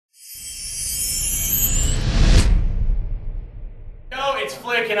it's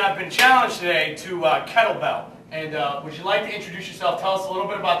Flick, and I've been challenged today to kettlebell. And would you like to introduce yourself? Tell us a little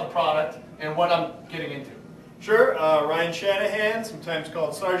bit about the product and what I'm getting into. Sure. Ryan Shanahan, sometimes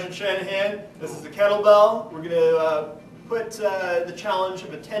called Sergeant Shanahan. This is the kettlebell. We're going to put the challenge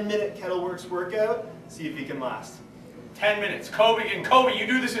of a 10-minute KettleWorx workout. See if you can last. 10 minutes. Kobe, you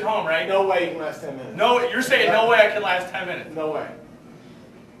do this at home, right? No way you can last 10 minutes. No, you're saying no way I can last 10 minutes. No way.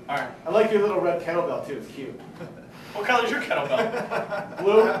 All right. I like your little red kettlebell too. It's cute. What color is your kettlebell?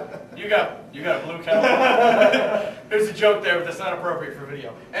 Blue. You got a blue kettlebell. There's a joke there, but that's not appropriate for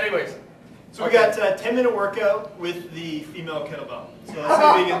video. Anyways. So we got a 10-minute workout with the female kettlebell. So let's see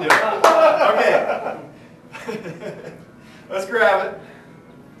if we can do it. Okay. Let's grab it.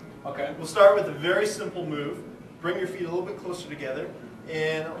 Okay. We'll start with a very simple move. Bring your feet a little bit closer together,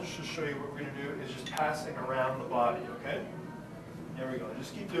 and I'll just show you what we're going to do is just passing around the body, okay? There we go.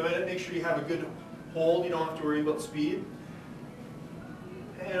 Just keep doing it. Make sure you have a good hold. You don't have to worry about speed.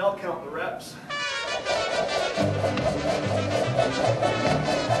 And I'll count the reps.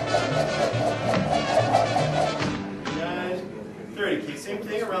 Guys, 30. Okay, same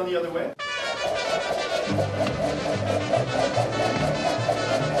thing around the other way.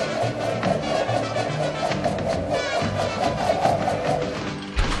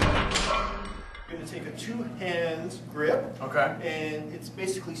 Take a two-hands grip, okay, and it's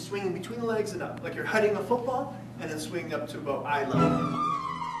basically swinging between the legs and up, like you're heading a football, and then swinging up to about eye level.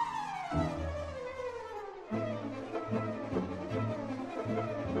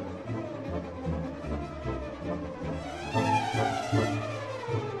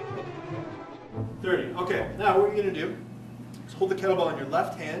 Okay, now what you're going to do is hold the kettlebell in your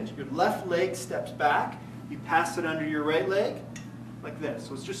left hand, your left leg steps back, you pass it under your right leg, like this.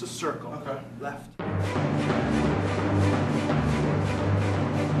 So it's just a circle. Okay. Left. I'm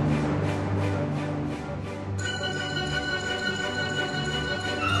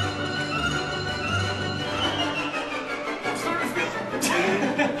starting to feel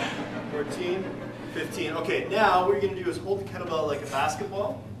 14, 15. Okay, now what you're going to do is hold the kettlebell like a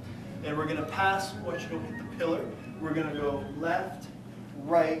basketball, and we're going to pass, watch you don't hit the pillar. We're going to go left,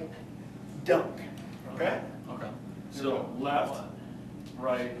 right, dunk. Okay? Okay. So left,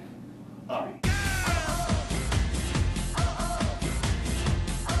 right, up. This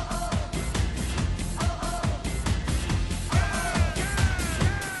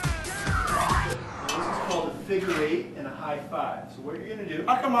is called a figure 8 and a high 5. So what you're going to do...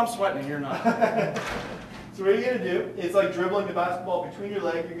 How come I'm sweating and you're not? So what you're going to do is like dribbling the basketball between your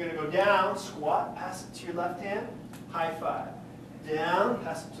legs. You're going to go down, squat, pass it to your left hand, high 5. Down,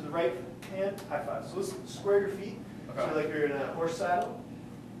 pass it to the right hand, high 5. So let's square your feet. Okay. So like you're in a horse saddle.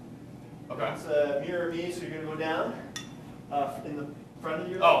 Okay. It's mirror me, so you're going to go down in the front of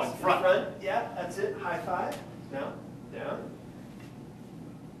your legs. Oh, in front. Yeah, that's it. High 5. Down, down,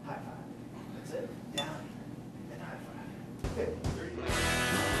 high 5. That's it. Down, and high 5. Okay. 30.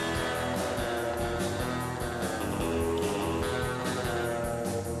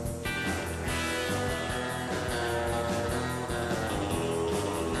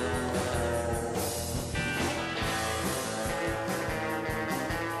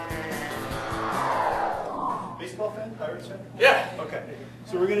 Baseball fan? Pirates fan? Yeah. Okay.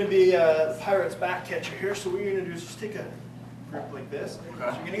 So we're going to be the Pirates back catcher here. So what you're going to do is just take a grip like this. Okay. So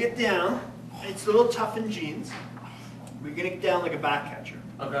you're going to get down. It's a little tough in jeans. We're going to get down like a back catcher.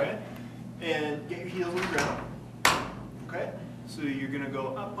 Okay. And get your heels on the ground. Okay. So you're going to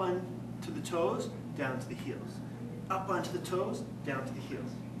go up onto the toes, down to the heels. Up onto the toes, down to the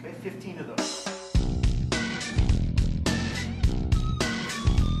heels. Okay. 15 of those.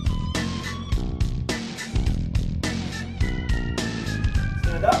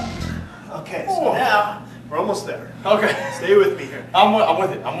 Up. Okay, so now we're almost there. Okay. Stay with me here. I'm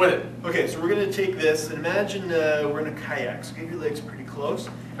with it. I'm with it. Okay, so we're going to take this and imagine we're in a kayak. So get your legs pretty close.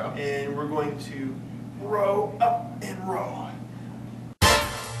 Okay. And we're going to row up and row.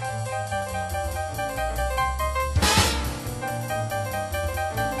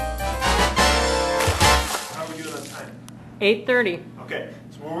 How are we doing on time? 8:30. Okay,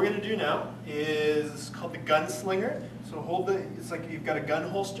 so what we're going to do now is it's called the gunslinger. So hold the, it's like you've got a gun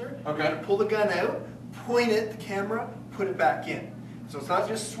holster. Okay. You're going to pull the gun out, point it at the camera, put it back in. So it's not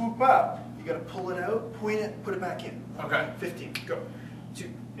just swoop up. You got to pull it out, point it, put it back in. Okay. 15, go. 2,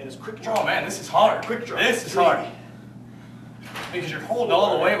 and it's quick draw. Oh man, this is hard. Quick draw. This is 3. hard. Because you're holding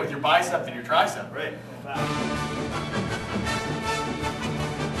all the weight with your bicep and your tricep. Right. 5.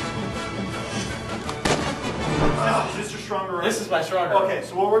 Is this your stronger arm? This is my stronger arm. Okay,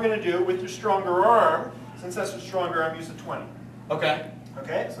 so what we're going to do with your stronger arm, since that's your stronger arm, use the 20. Okay.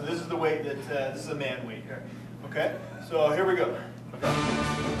 Okay, so this is the weight that, this is a man weight here. Okay, so here we go. We're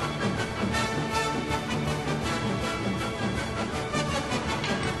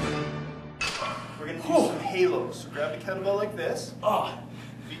going to do some halos. So grab the kettlebell like this, Oh.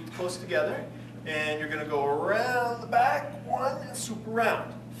 feet close together, and you're going to go around the back, 1, and swoop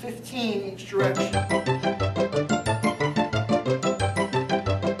around. 15 each direction.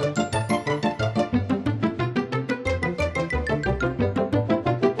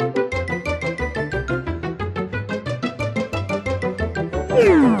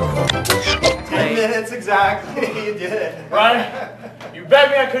 Minutes exactly, you did it. Ryan, you bet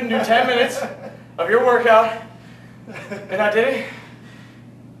me I couldn't do 10 minutes of your workout, and I did it,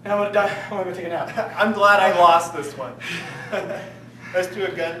 and I'm gonna die. I'm gonna go take a nap. I'm glad I lost this one. Let's do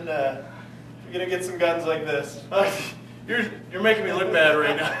a gun, we're gonna get some guns like this. You're making me look bad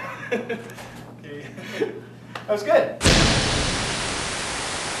right now. Okay. That was good.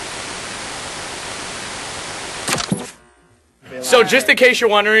 So just in case you're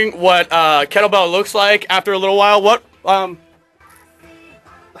wondering what kettlebell looks like after a little while, what?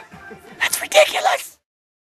 That's ridiculous.